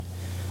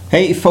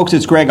Hey folks,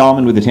 it's Greg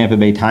Allman with the Tampa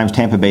Bay Times,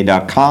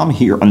 TampaBay.com,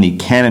 here on the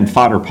Cannon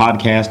Fodder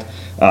podcast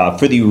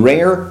for the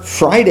rare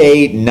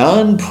Friday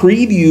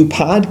non-preview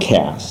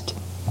podcast.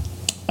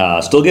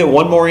 Still get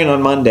one more in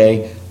on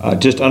Monday,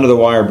 just under the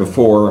wire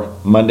before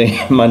Monday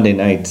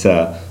night's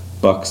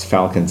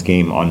Bucs-Falcons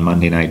game on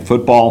Monday Night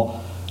Football.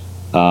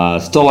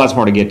 Still lots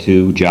more to get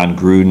to. John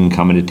Gruden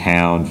coming to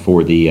town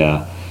for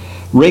the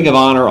Ring of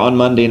Honor on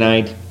Monday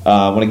night.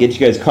 I want to get you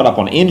guys caught up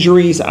on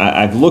injuries.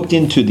 I've looked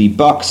into the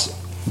Bucs'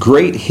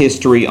 great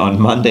history on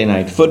Monday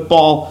Night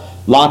Football.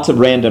 Lots of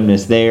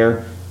randomness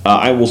there.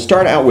 I will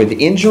start out with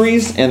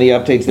injuries and the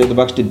updates that the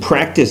Bucs did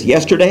practice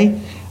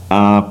yesterday.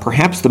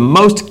 Perhaps the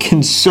most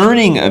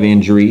concerning of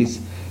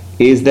injuries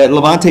is that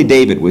Lavonte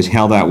David was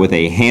held out with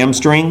a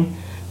hamstring.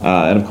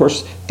 And of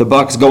course, the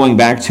Bucs, going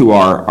back to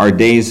our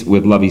days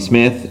with Lovie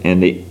Smith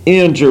and the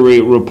injury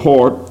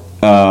report,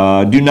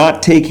 do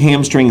not take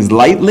hamstrings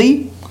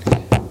lightly.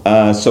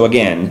 So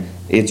again,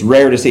 it's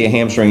rare to see a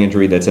hamstring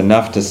injury that's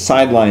enough to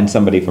sideline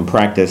somebody from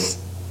practice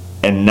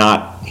and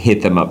not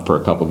hit them up for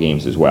a couple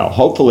games as well.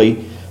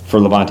 Hopefully, for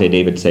Lavonte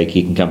David's sake,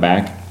 he can come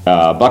back.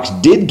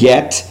 Bucs did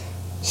get,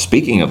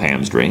 speaking of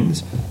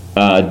hamstrings,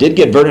 did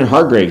get Vernon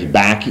Hargreaves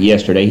back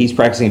yesterday. He's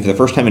practicing for the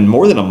first time in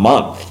more than a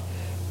month.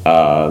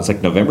 It's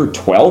like November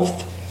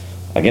 12th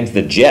against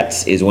the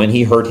Jets is when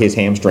he hurt his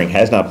hamstring.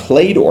 Has not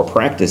played or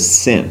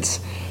practiced since.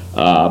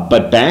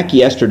 But back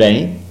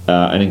yesterday,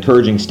 an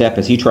encouraging step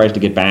as he tries to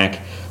get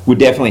back. Would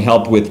definitely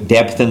help with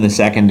depth in the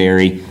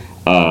secondary.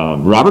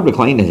 Robert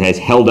McClain has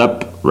held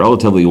up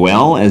relatively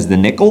well as the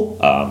nickel.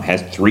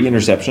 Has 3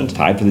 interceptions,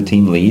 tied for the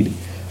team lead.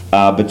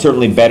 But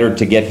certainly better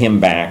to get him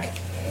back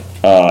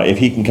if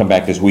he can come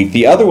back this week.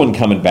 The other one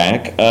coming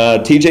back,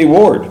 TJ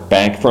Ward,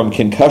 back from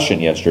concussion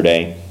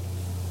yesterday.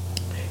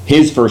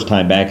 His first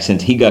time back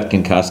since he got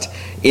concussed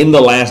in the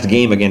last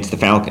game against the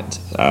Falcons,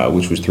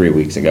 which was 3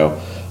 weeks ago.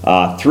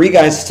 3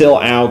 guys still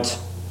out.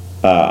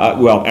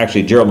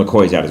 Actually, Gerald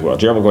McCoy's out as well.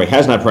 Gerald McCoy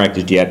has not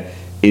practiced yet,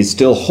 is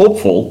still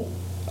hopeful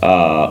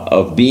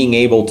of being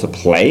able to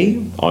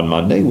play on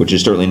Monday, which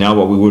is certainly not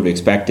what we would have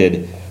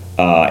expected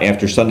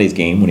after Sunday's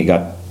game when he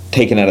got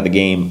taken out of the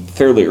game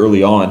fairly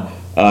early on.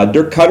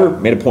 Dirk Cutter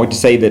made a point to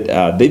say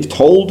that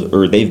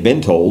they've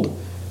been told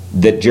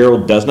that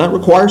Gerald does not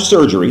require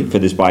surgery for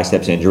this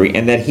biceps injury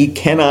and that he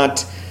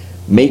cannot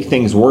make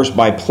things worse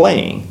by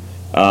playing.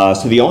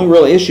 So the only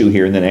real issue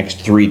here in the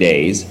next 3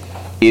 days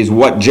is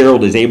what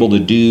Gerald is able to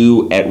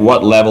do, at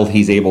what level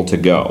he's able to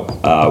go.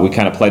 We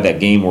kind of play that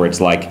game where it's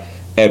like,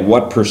 at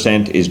what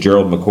percent is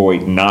Gerald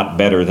McCoy not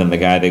better than the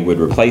guy they would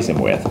replace him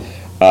with?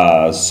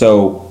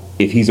 So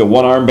if he's a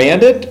one-arm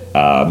bandit,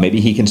 maybe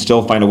he can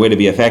still find a way to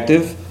be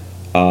effective.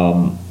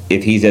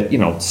 If he's at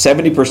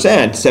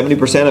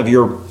 70% of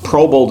your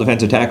Pro Bowl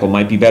defensive tackle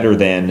might be better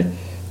than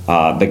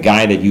the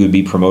guy that you would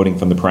be promoting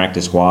from the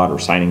practice squad or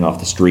signing off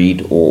the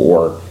street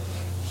or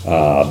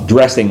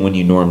dressing when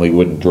you normally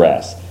wouldn't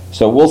dress.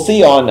 So we'll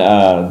see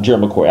on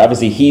Gerald McCoy.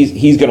 Obviously,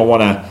 he's going to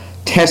want to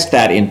test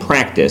that in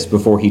practice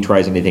before he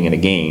tries anything in a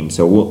game.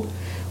 So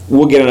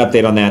we'll get an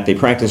update on that. They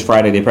practice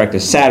Friday. They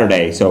practice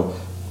Saturday. So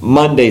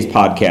Monday's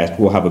podcast,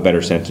 we'll have a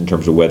better sense in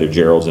terms of whether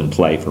Gerald's in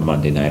play for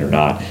Monday night or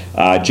not.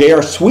 J.R.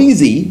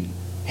 Sweezy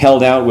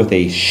held out with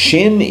a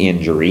shin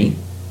injury,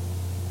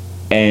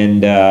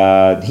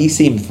 and he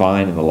seemed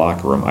fine in the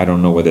locker room. I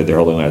don't know whether they're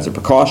holding him as a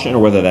precaution or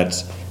whether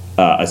that's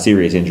a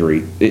serious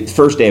injury.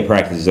 First day of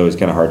practice is always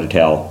kind of hard to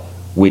tell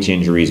which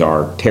injuries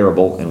are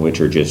terrible and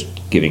which are just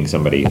giving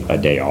somebody a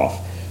day off.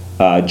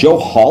 Joe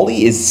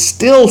Hawley is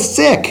still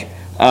sick.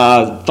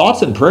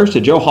 Thoughts and prayers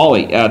to Joe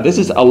Hawley. This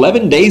is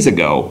 11 days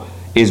ago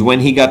is when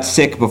he got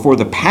sick before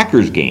the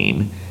Packers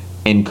game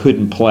and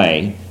couldn't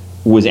play.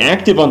 Was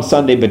active on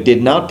Sunday but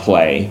did not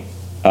play.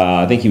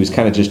 I think he was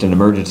kind of just an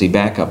emergency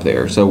backup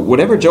there. So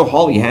whatever Joe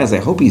Hawley has, I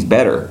hope he's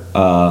better.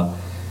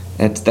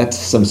 That's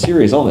some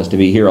serious illness to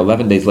be here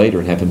 11 days later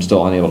and have him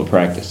still unable to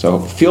practice. So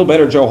feel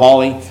better, Joe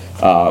Hawley.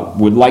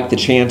 Would like the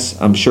chance,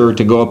 I'm sure,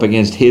 to go up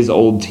against his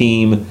old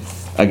team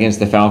against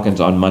the Falcons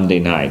on Monday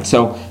night.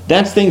 So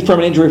that's things from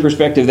an injury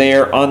perspective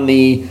there. On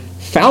the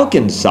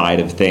Falcons side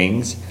of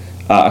things,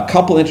 a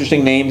couple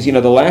interesting names. The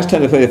last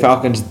time they played the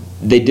Falcons,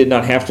 they did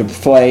not have to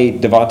play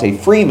Devontae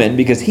Freeman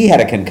because he had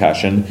a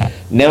concussion.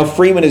 Now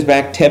Freeman is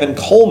back. Tevin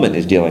Coleman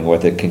is dealing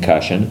with a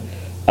concussion.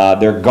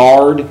 Their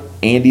guard,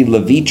 Andy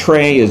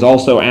Levitre, is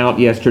also out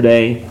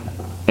yesterday.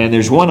 And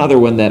there's one other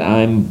one that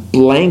I'm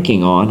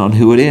blanking on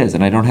who it is,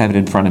 and I don't have it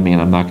in front of me,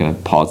 and I'm not going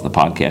to pause the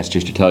podcast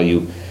just to tell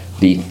you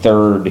the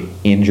third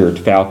injured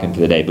Falcon for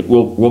the day. But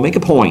we'll make a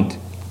point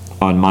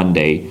on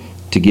Monday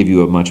to give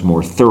you a much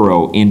more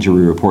thorough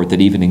injury report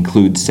that even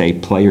includes, say,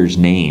 players'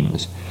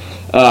 names.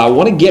 I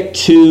want to get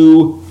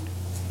to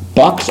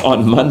Bucs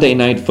on Monday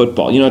Night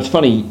Football. It's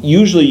funny.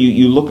 Usually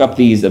you look up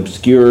these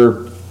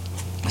obscure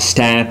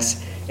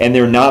stats, and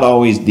they're not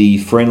always the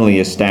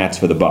friendliest stats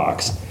for the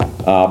Bucs.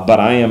 But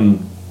I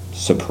am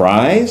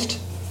surprised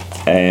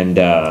and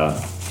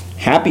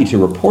happy to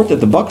report that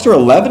the Bucs are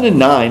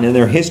 11-9 in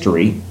their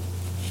history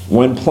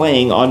when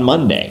playing on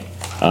Monday.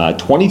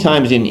 20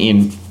 times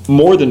in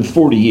more than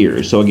 40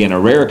 years. So again, a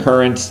rare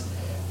occurrence,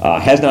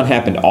 has not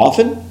happened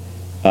often.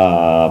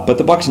 But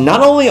the Bucs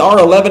not only are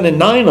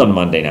 11-9 on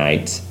Monday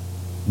nights,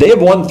 they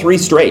have won 3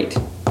 straight.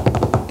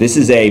 This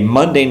is a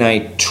Monday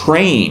night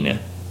train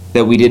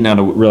that we did not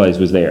realize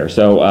was there.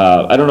 So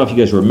I don't know if you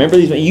guys remember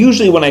these.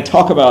 Usually when I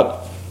talk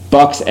about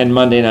Bucs and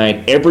Monday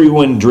night,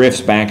 everyone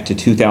drifts back to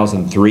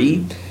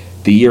 2003,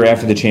 the year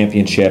after the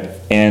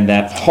championship, and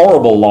that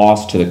horrible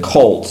loss to the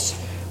Colts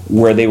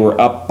where they were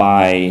up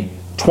by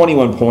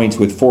 21 points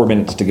with 4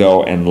 minutes to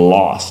go and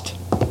lost.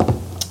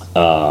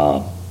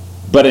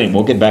 But anyway,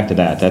 we'll get back to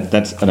that.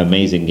 That's an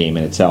amazing game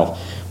in itself.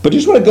 But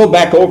just want to go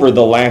back over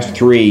the last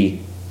 3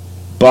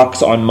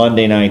 Bucs on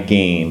Monday night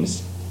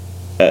games.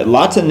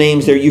 Lots of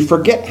names there. You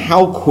forget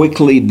how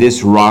quickly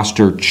this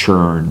roster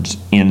churns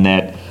in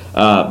that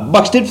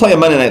Bucs did play on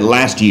Monday night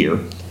last year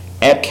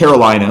at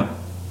Carolina.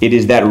 It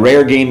is that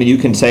rare game that you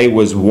can say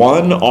was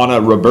won on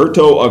a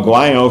Roberto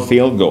Aguayo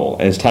field goal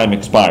as time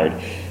expired.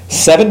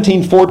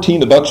 17-14,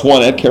 the Bucs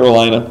won at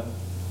Carolina.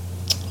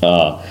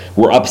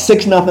 We're up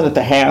 6-0 at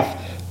the half,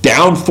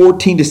 down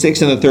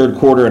 14-6 in the third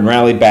quarter, and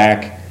rallied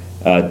back.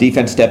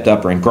 Defense stepped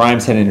up. Brent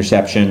Grimes had an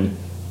interception,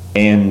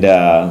 and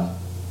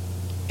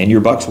your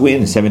Bucs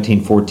win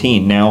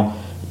 17-14. Now,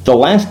 the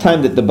last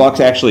time that the Bucs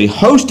actually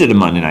hosted a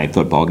Monday Night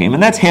Football game,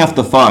 and that's half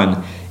the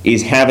fun,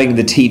 is having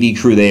the TV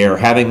crew there,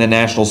 having the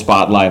national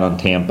spotlight on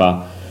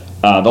Tampa.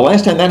 The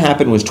last time that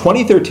happened was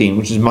 2013,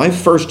 which is my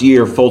first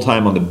year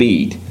full-time on the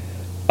beat.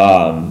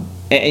 And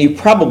you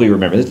probably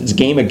remember this. It's a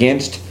game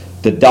against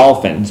the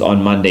Dolphins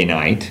on Monday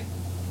night,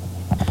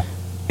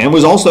 and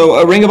was also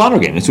a Ring of Honor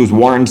game. This was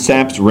Warren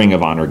Sapp's Ring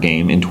of Honor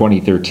game in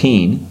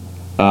 2013.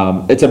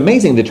 It's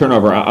amazing the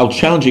turnover. I'll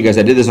challenge you guys.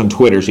 I did this on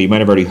Twitter, so you might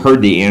have already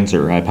heard the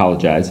answer. I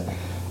apologize.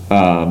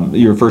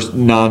 Your first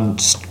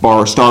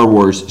non-Star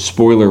Wars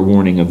spoiler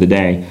warning of the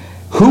day.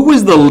 Who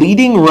was the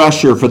leading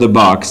rusher for the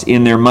Bucs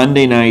in their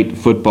Monday Night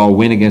Football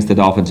win against the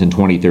Dolphins in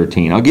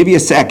 2013? I'll give you a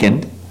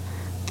second.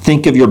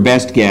 Think of your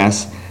best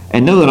guess.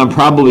 And know that I'm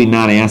probably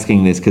not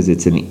asking this because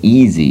it's an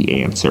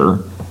easy answer.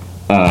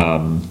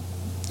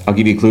 I'll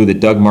give you a clue that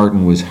Doug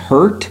Martin was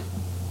hurt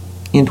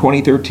in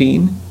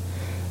 2013.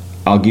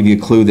 I'll give you a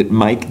clue that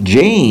Mike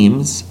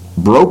James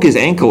broke his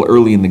ankle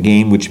early in the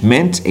game, which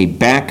meant a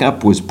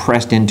backup was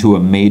pressed into a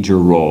major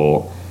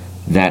role.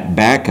 That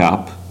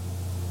backup,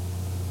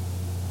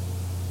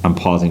 I'm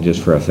pausing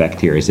just for effect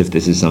here, as if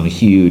this is some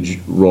huge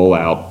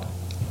rollout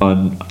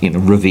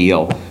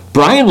reveal.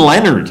 Brian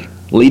Leonard,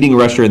 leading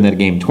rusher in that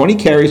game, 20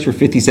 carries for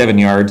 57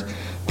 yards.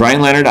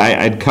 Brian Leonard,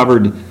 I'd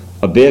covered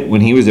a bit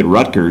when he was at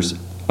Rutgers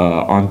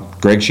on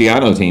Greg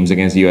Schiano teams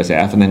against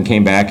USF, and then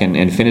came back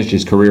and finished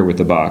his career with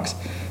the Bucs.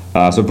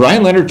 So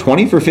Brian Leonard,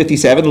 20 for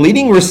 57.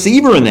 Leading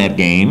receiver in that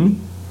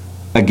game,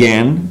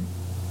 again,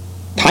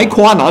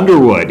 Tyquan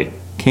Underwood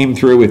came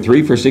through with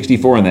 3 for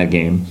 64 in that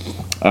game.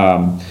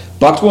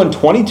 Bucs won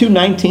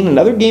 22-19,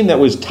 another game that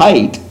was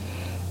tight,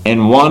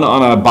 and won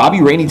on a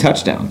Bobby Rainey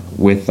touchdown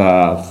with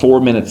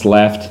 4 minutes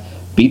left.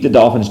 Beat the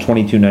Dolphins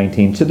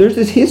 22-19. So there's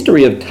this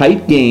history of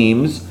tight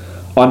games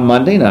on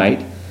Monday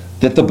night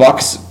that the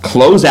Bucs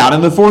close out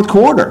in the fourth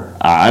quarter.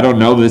 I don't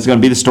know that it's going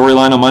to be the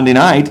storyline on Monday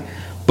night,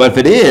 but if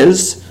it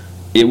is,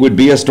 it would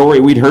be a story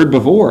we'd heard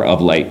before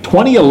of late.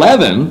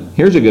 2011,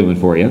 here's a good one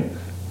for you.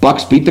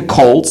 Bucs beat the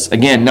Colts.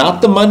 Again,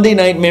 not the Monday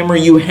night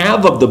memory you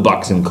have of the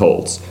Bucs and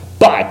Colts,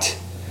 but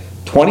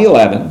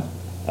 2011,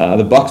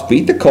 the Bucs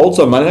beat the Colts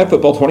on Monday Night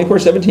Football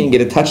 24-17,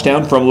 get a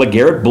touchdown from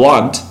LeGarrette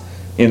Blount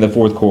in the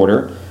fourth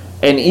quarter.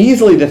 And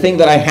easily the thing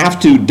that I have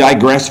to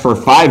digress for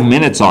 5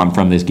 minutes on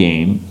from this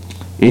game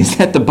is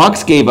that the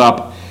Bucs gave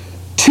up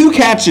 2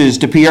 catches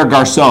to Pierre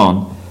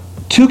Garçon,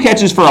 2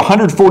 catches for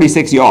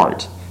 146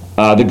 yards.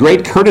 The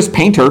great Curtis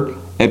Painter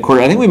at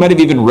quarter. I think we might have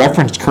even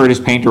referenced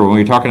Curtis Painter when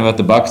we were talking about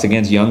the Bucs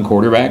against young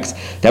quarterbacks.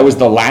 That was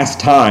the last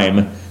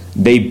time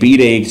they beat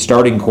a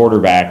starting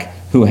quarterback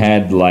who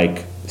had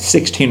like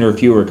 16 or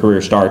fewer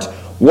career starts.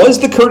 Was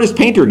the Curtis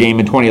Painter game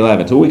in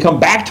 2011. So we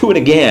come back to it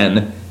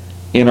again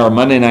in our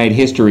Monday night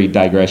history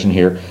digression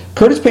here.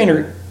 Curtis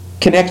Painter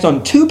connects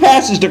on 2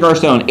 passes to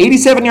Garçon,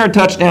 87-yard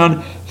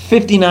touchdown,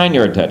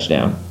 59-yard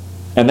touchdown.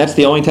 And that's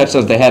the only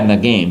touchdowns they had in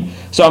that game.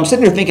 So I'm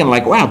sitting there thinking,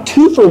 like, wow,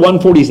 2 for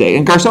 146.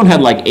 And Garçon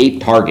had like 8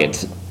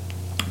 targets.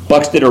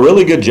 Bucs did a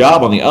really good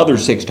job on the other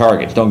 6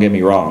 targets, don't get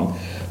me wrong.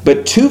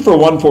 But 2 for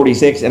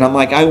 146, and I'm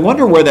like, I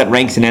wonder where that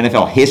ranks in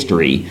NFL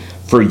history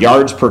for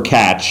yards per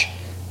catch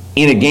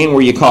in a game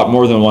where you caught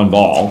more than 1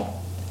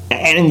 ball.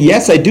 And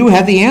yes, I do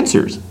have the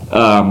answers.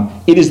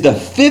 It is the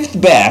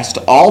 5th best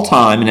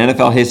all-time in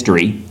NFL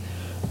history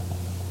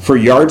for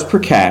yards per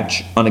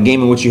catch on a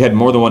game in which you had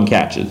more than 1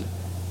 catches.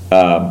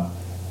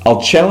 I'll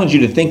challenge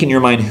you to think in your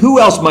mind, who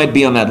else might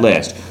be on that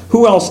list?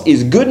 Who else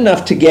is good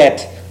enough to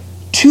get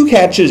 2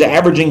 catches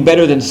averaging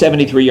better than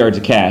 73 yards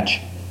a catch,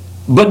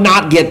 but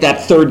not get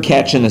that 3rd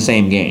catch in the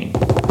same game?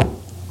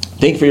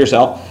 Think for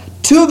yourself.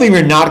 2 of them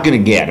you're not going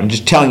to get. I'm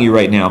just telling you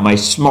right now. My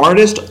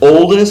smartest,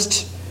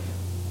 oldest,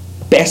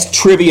 best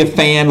trivia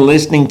fan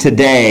listening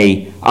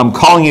today, I'm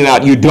calling you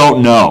out. You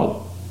don't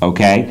know,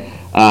 okay?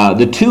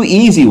 The 2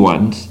 easy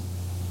ones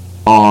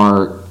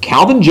are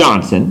Calvin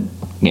Johnson.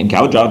 Again,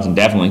 Calvin Johnson,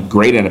 definitely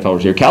great NFL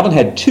receiver. Calvin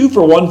had 2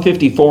 for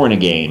 154 in a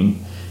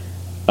game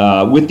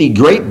with the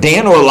great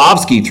Dan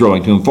Orlovsky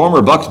throwing to him,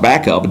 former Bucs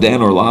backup,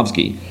 Dan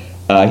Orlovsky.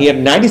 He had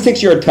a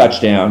 96-yard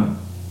touchdown,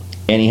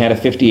 and he had a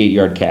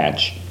 58-yard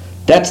catch.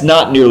 That's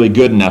not nearly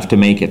good enough to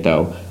make it,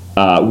 though.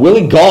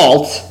 Willie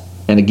Gault,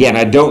 and again,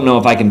 I don't know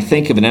if I can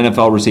think of an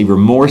NFL receiver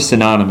more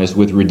synonymous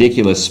with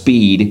ridiculous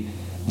speed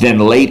than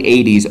late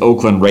 80s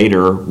Oakland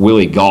Raider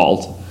Willie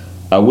Gault.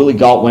 Willie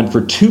Gault went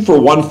for 2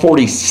 for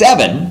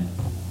 147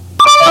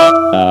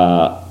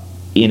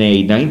 in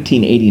a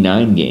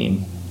 1989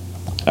 game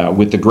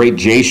with the great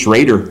Jay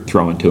Schrader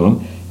throwing to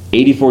him.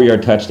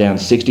 84-yard touchdown,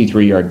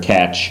 63-yard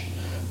catch.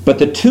 But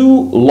the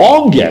two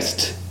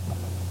longest,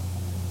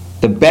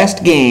 the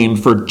best game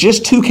for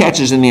just 2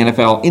 catches in the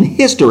NFL in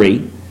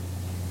history,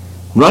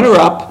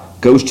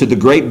 runner-up goes to the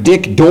great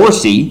Dick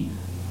Dorsey.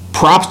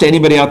 Props to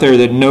anybody out there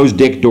that knows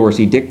Dick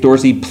Dorsey. Dick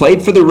Dorsey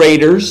played for the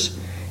Raiders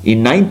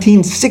in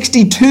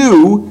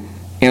 1962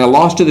 in a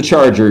loss to the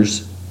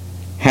Chargers.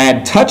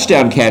 Had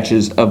touchdown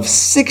catches of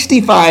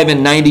 65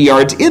 and 90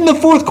 yards in the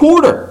fourth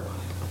quarter.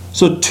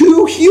 So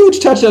 2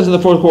 huge touchdowns in the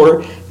fourth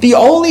quarter. The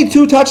only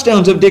 2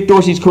 touchdowns of Dick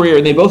Dorsey's career,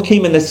 and they both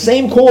came in the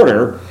same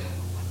quarter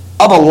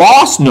of a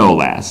loss, no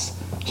less.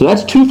 So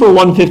that's 2 for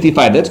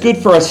 155. That's good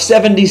for a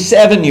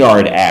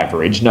 77-yard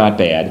average. Not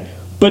bad.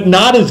 But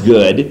not as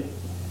good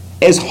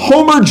as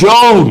Homer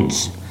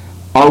Jones,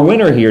 our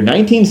winner here,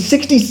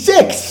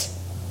 1966,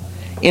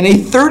 in a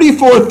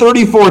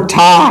 34-34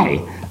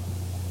 tie.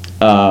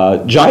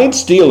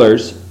 Giants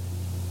Steelers,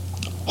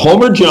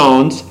 Homer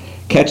Jones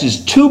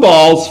catches 2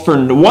 balls for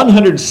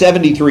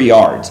 173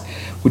 yards,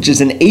 which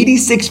is an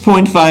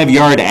 86.5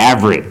 yard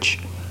average.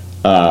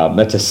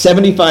 That's a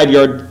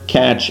 75-yard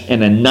catch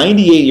and a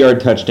 98-yard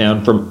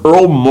touchdown from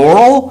Earl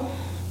Morrall.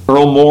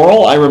 Earl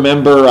Morrall, I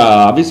remember,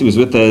 obviously was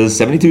with the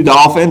 72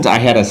 Dolphins. I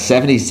had a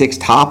 76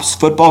 Topps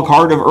football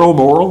card of Earl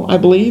Morrall, I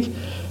believe.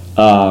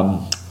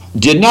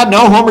 Did not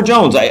know Homer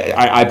Jones.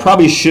 I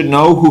probably should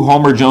know who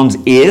Homer Jones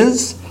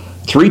is.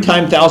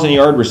 3-time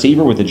 1,000-yard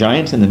receiver with the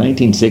Giants in the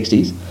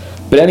 1960s.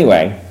 But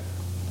anyway,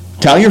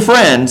 tell your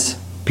friends,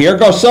 Pierre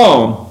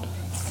Garçon,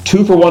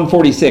 2 for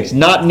 146,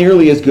 not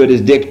nearly as good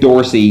as Dick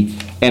Dorsey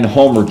and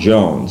Homer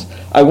Jones.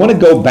 I want to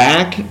go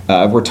back.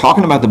 If we're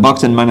talking about the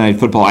Bucs and Monday Night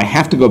Football, I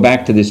have to go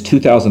back to this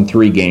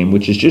 2003 game,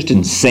 which is just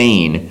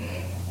insane.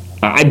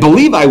 I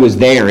believe I was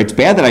there. It's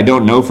bad that I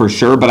don't know for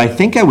sure, but I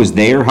think I was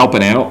there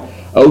helping out.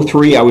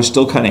 03, I was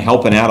still kind of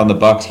helping out on the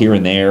Bucs here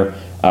and there.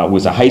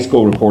 Was a high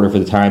school reporter for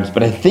the Times,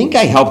 but I think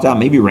I helped out,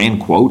 maybe ran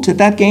quotes at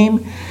that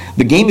game.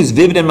 The game is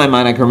vivid in my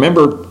mind. I can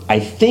remember, I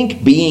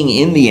think, being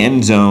in the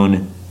end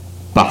zone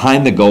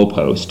behind the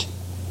goalpost.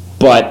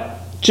 But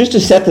just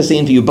to set the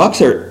scene for you, Bucs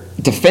are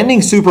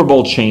defending Super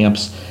Bowl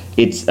champs.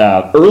 It's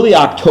early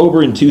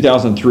October in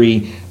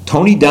 2003.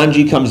 Tony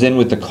Dungy comes in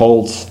with the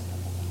Colts.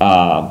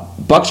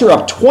 Bucs are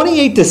up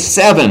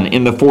 28-7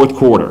 in the fourth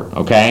quarter,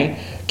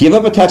 okay? Give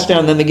up a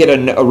touchdown, then they get a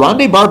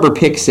Rondé Barber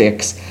pick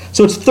six.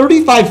 So it's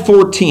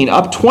 35-14,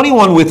 up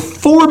 21 with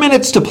 4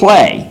 minutes to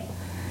play.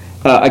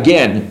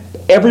 Again,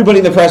 everybody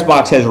in the press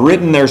box has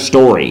written their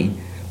story.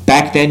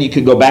 Back then, you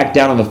could go back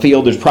down on the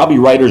field. There's probably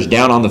writers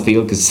down on the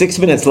field because 6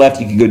 minutes left,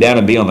 you could go down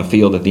and be on the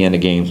field at the end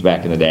of games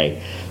back in the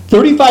day.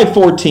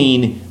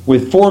 35-14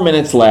 with 4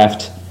 minutes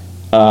left.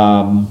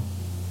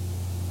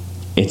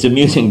 It's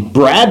amusing.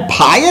 Brad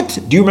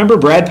Pyatt? Do you remember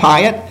Brad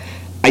Pyatt?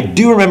 I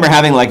do remember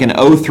having like an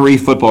 03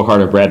 football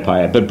card of Brad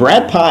Pyatt. But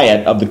Brad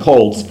Pyatt of the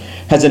Colts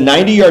has a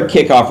 90-yard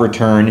kickoff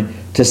return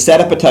to set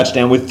up a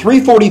touchdown. With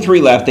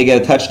 3:43 left, they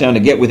get a touchdown to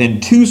get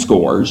within 2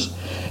 scores.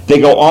 They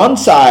go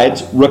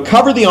onsides,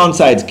 recover the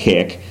onsides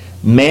kick.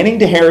 Manning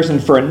to Harrison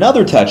for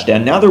another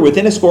touchdown. Now they're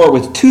within a score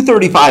with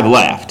 2:35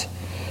 left.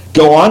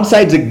 Go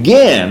onsides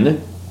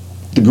again.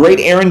 The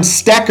great Aaron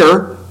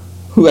Stecker,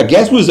 who I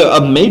guess was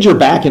a major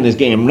back in this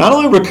game, not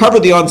only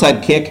recovered the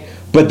onside kick,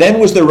 but then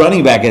was the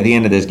running back at the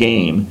end of this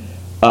game.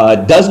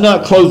 Does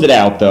not close it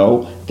out,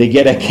 though. They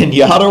get a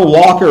Kenyatta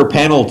Walker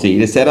penalty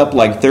to set up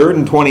like 3rd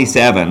and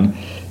 27.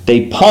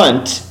 They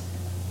punt.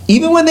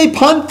 Even when they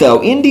punt,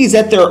 though, Indy's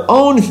at their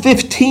own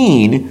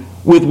 15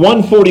 with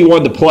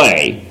 1:41 to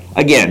play.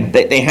 Again,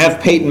 they have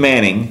Peyton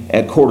Manning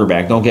at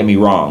quarterback, don't get me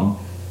wrong.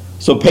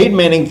 So Peyton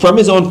Manning, from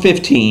his own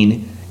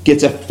 15,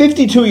 gets a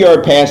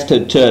 52-yard pass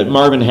to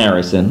Marvin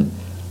Harrison,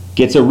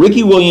 gets a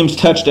Ricky Williams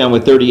touchdown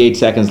with 38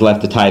 seconds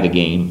left to tie the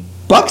game.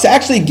 Bucs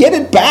actually get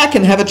it back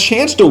and have a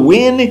chance to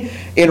win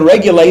in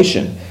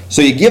regulation.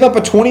 So you give up a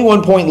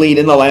 21-point lead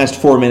in the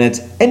last 4 minutes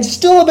and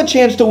still have a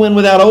chance to win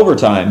without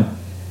overtime.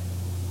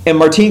 And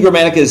Martin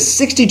Gromanica's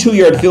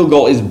 62-yard field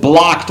goal is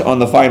blocked on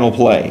the final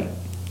play.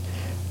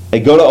 They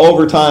go to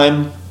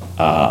overtime.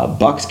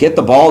 Bucs get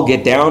the ball,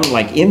 get down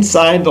like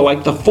inside the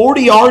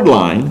 40-yard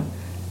line.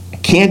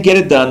 Can't get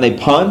it done. They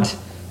punt.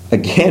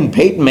 Again,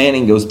 Peyton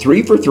Manning goes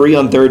 3 for 3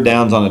 on 3rd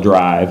downs on a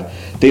drive.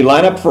 They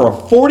line up for a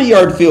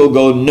 40-yard field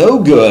goal,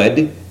 no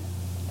good.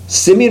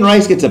 Simeon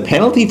Rice gets a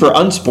penalty for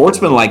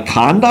unsportsmanlike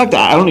conduct.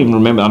 I don't even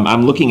remember.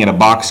 I'm looking at a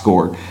box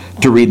score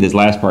to read this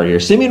last part here.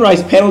 Simeon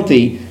Rice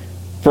penalty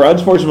for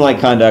unsportsmanlike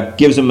conduct,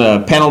 gives them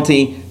a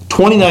penalty,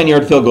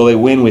 29-yard field goal. They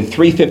win with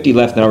 3:50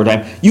 left in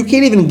overtime. You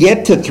can't even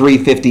get to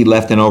 3:50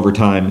 left in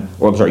overtime.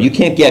 Or I'm sorry, you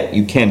can get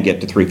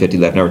to 3:50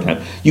 left in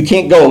overtime. You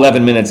can't go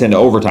 11 minutes into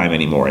overtime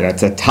anymore.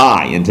 That's a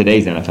tie in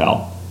today's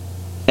NFL.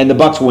 And the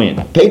Bucs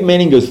win. Peyton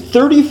Manning goes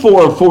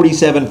 34 of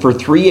 47 for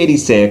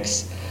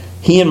 386.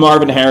 He and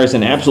Marvin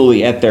Harrison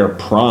absolutely at their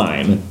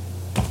prime.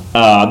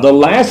 The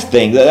last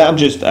thing, I'm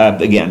just,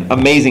 again,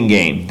 amazing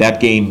game. That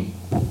game,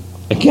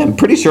 again,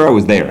 pretty sure I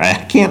was there. I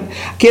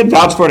can't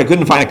vouch for it. I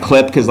couldn't find a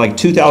clip because, like,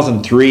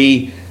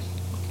 2003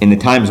 in the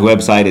Times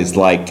website is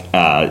like,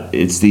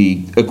 it's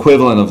the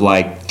equivalent of,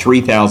 like,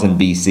 3000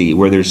 BC,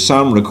 where there's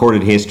some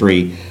recorded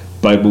history,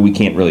 but we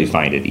can't really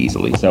find it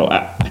easily. So,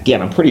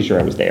 again, I'm pretty sure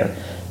I was there.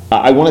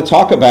 I want to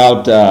talk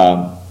about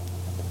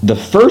the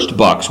first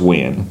Bucs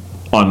win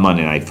on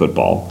Monday Night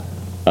Football.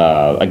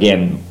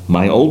 Again,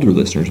 my older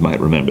listeners might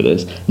remember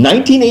this.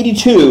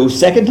 1982,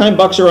 second time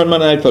Bucs are on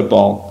Monday Night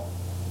Football.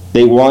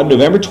 They won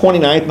November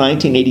 29th,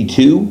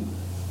 1982.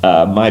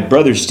 My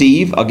brother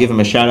Steve, I'll give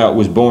him a shout out,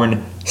 was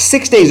born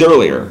 6 days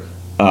earlier.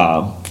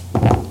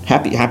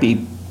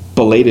 Happy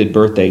belated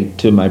birthday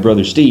to my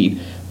brother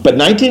Steve. But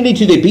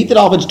 1982, they beat the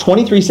Dolphins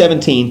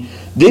 23-17.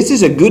 This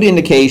is a good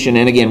indication,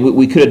 and again,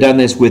 we could have done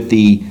this with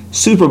the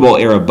Super Bowl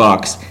era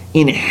Bucs,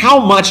 in how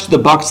much the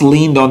Bucs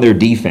leaned on their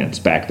defense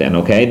back then,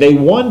 okay? They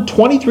won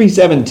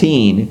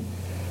 23-17.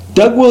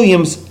 Doug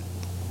Williams,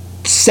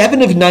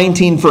 7 of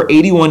 19 for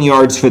 81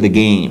 yards for the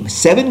game.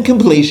 7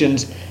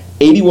 completions,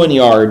 81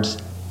 yards,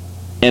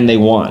 and they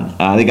won.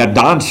 They got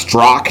Don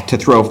Strock to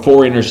throw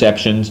 4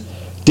 interceptions.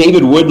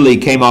 David Woodley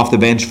came off the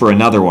bench for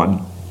another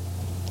one.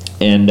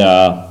 And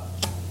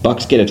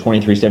Bucs get a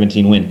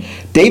 23-17 win.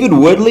 David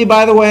Woodley,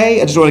 by the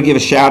way, I just want to give a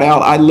shout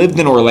out. I lived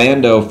in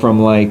Orlando from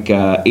like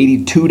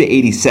 82 to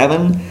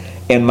 87,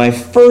 and my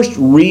first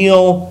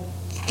real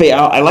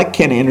I like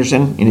Ken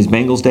Anderson in his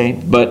Bengals day,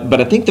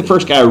 but I think the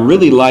first guy I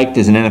really liked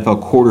as an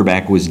NFL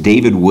quarterback was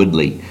David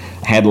Woodley.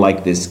 Had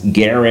like this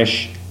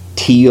garish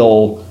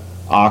teal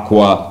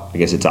aqua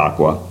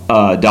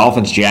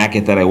Dolphins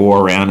jacket that I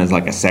wore around as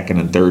like a second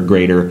and third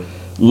grader.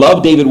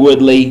 Love David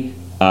Woodley.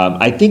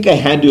 I think I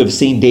had to have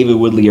seen David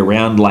Woodley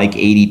around like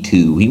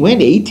 82. He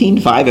went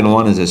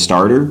 18-5-1 as a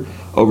starter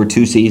over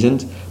 2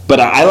 seasons. But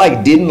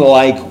I didn't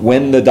like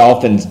when the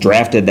Dolphins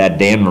drafted that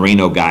Dan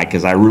Marino guy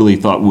because I really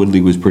thought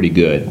Woodley was pretty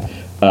good.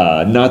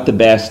 Not the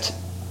best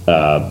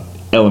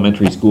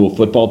elementary school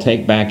football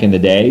take back in the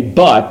day,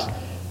 but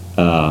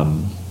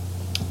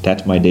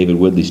that's my David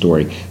Woodley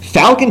story.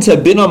 Falcons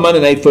have been on Monday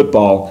Night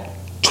Football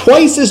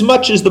twice as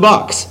much as the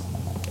Bucs.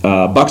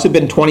 Bucs have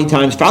been 20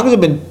 times. Falcons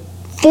have been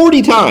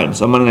 40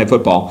 times on Monday Night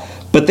Football,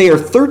 but they are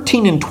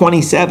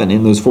 13-27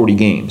 in those 40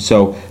 games.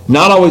 So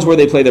not always where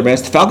they play their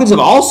best. Falcons have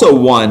also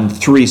won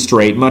 3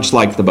 straight, much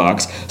like the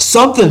Bucs.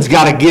 Something's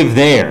got to give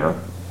there.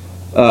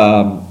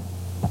 But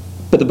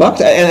the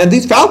Bucs and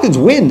these Falcons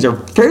wins are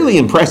fairly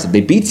impressive.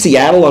 They beat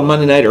Seattle on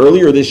Monday night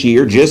earlier this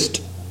year,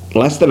 just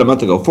less than a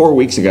month ago, 4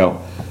 weeks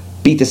ago.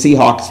 Beat the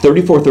Seahawks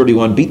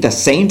 34-31. Beat the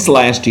Saints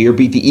last year.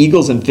 Beat the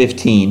Eagles in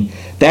 15.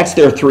 That's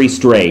their 3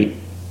 straight.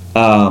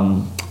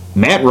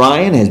 Matt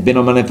Ryan has been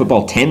on Monday Night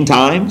Football 10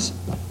 times,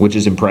 which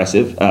is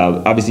impressive.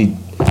 Obviously,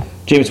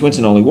 Jameis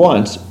Winston only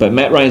once, but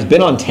Matt Ryan's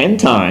been on 10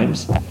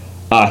 times.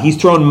 He's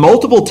thrown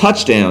multiple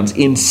touchdowns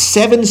in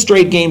 7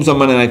 straight games on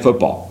Monday Night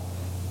Football.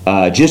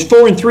 Just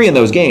 4-3 in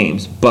those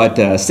games,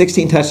 but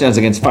 16 touchdowns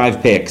against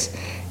 5 picks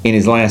in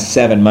his last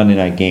 7 Monday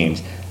night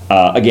games.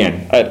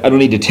 Again, I don't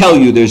need to tell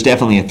you there's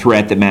definitely a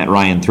threat that Matt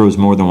Ryan throws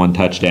more than 1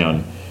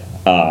 touchdown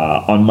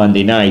on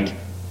Monday night.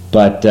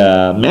 But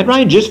Matt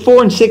Ryan just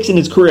 4-6 in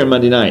his career on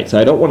Monday night, so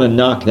I don't want to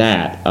knock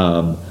that.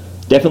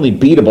 Definitely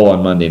beatable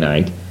on Monday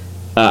night.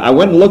 I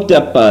went and looked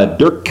up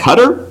Dirk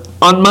Cutter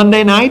on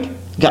Monday night.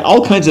 Got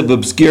all kinds of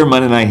obscure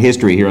Monday night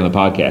history here on the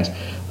podcast.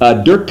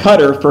 Dirk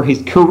Cutter for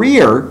his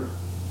career,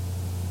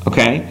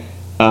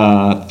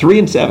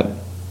 3-7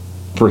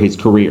 for his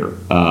career.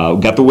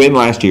 Got the win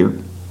last year.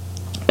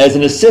 As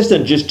an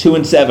assistant, just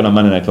 2-7 on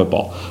Monday Night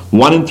Football.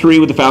 1-3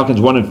 with the Falcons,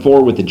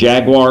 1-4 with the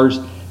Jaguars.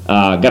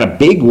 Got a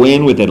big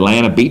win with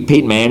Atlanta, beat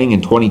Peyton Manning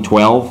in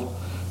 2012.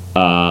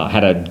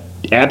 Had an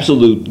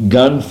absolute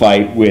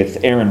gunfight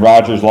with Aaron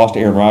Rodgers, lost to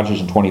Aaron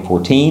Rodgers in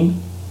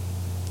 2014.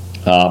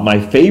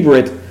 My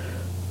favorite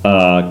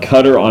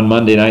Cutter on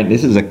Monday night,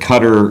 this is a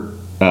Cutter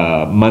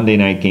Monday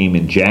night game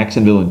in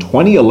Jacksonville in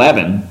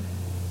 2011.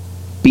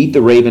 Beat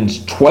the Ravens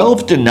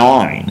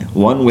 12-9,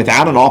 won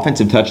without an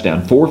offensive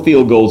touchdown. 4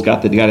 field goals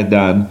got it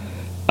done.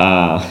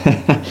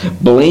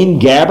 Blaine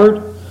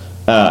Gabbert.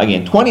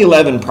 Again,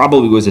 2011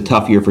 probably was a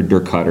tough year for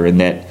Dirk Cutter in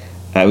that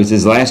it was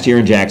his last year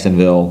in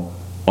Jacksonville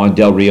on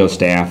Del Rio's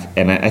staff,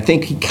 and I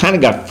think he kind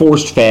of got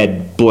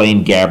force-fed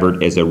Blaine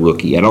Gabbert as a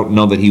rookie. I don't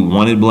know that he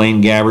wanted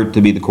Blaine Gabbert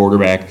to be the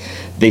quarterback.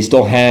 They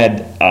still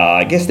had,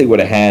 I guess they would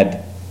have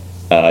had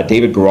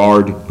David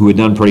Garrard, who had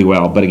done pretty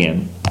well, but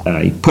again,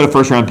 you put a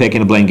first-round pick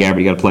into Blaine Gabbert,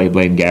 you got to play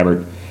Blaine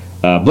Gabbert.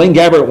 Blaine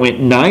Gabbert went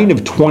 9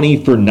 of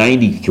 20 for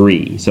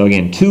 93. So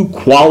again, 2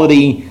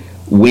 quality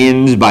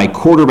wins by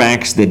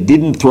quarterbacks that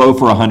didn't throw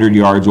for 100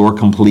 yards or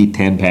complete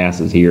 10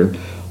 passes here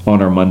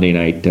on our Monday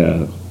night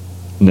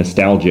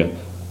nostalgia.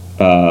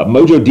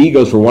 Mojo D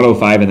goes for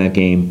 105 in that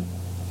game.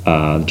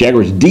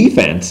 Jaguars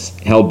defense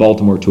held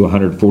Baltimore to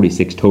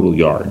 146 total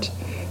yards.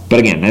 But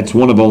again, that's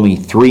one of only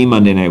 3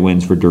 Monday night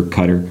wins for Dirk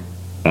Cutter.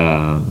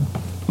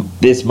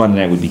 This Monday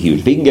night would be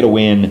huge. If he can get a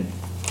win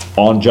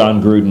on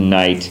John Gruden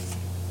night,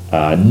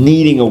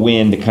 needing a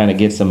win to kind of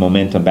get some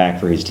momentum back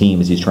for his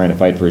team as he's trying to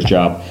fight for his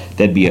job,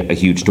 that'd be a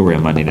huge story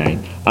on Monday night.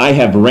 I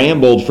have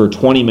rambled for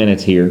 20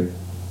 minutes here,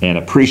 and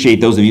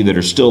appreciate those of you that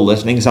are still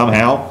listening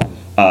somehow.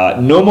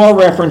 No more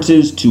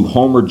references to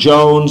Homer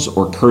Jones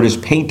or Curtis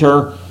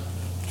Painter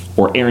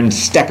or Aaron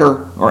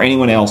Stecker or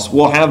anyone else.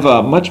 We'll have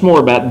much more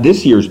about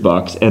this year's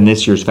Bucs and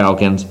this year's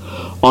Falcons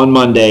on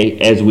Monday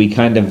as we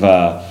kind of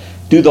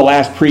do the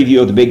last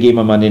preview of the big game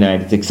on Monday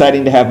night. It's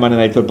exciting to have Monday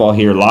Night Football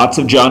here. Lots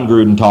of John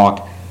Gruden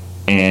talk,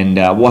 and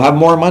we'll have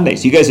more on Monday.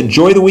 So you guys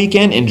enjoy the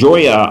weekend.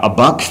 Enjoy a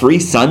Buck-free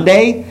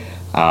Sunday,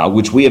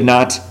 which we have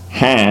not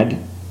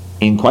had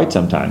in quite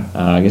some time.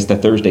 I guess the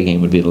Thursday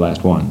game would be the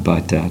last one.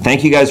 But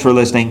thank you guys for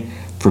listening,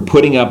 for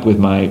putting up with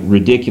my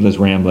ridiculous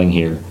rambling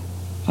here.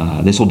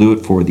 This will do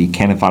it for the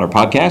Cannon Fodder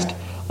podcast.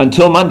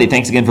 Until Monday,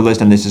 thanks again for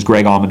listening. This is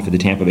Greg Allman for the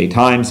Tampa Bay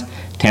Times,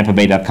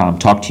 tampabay.com.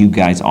 Talk to you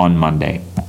guys on Monday.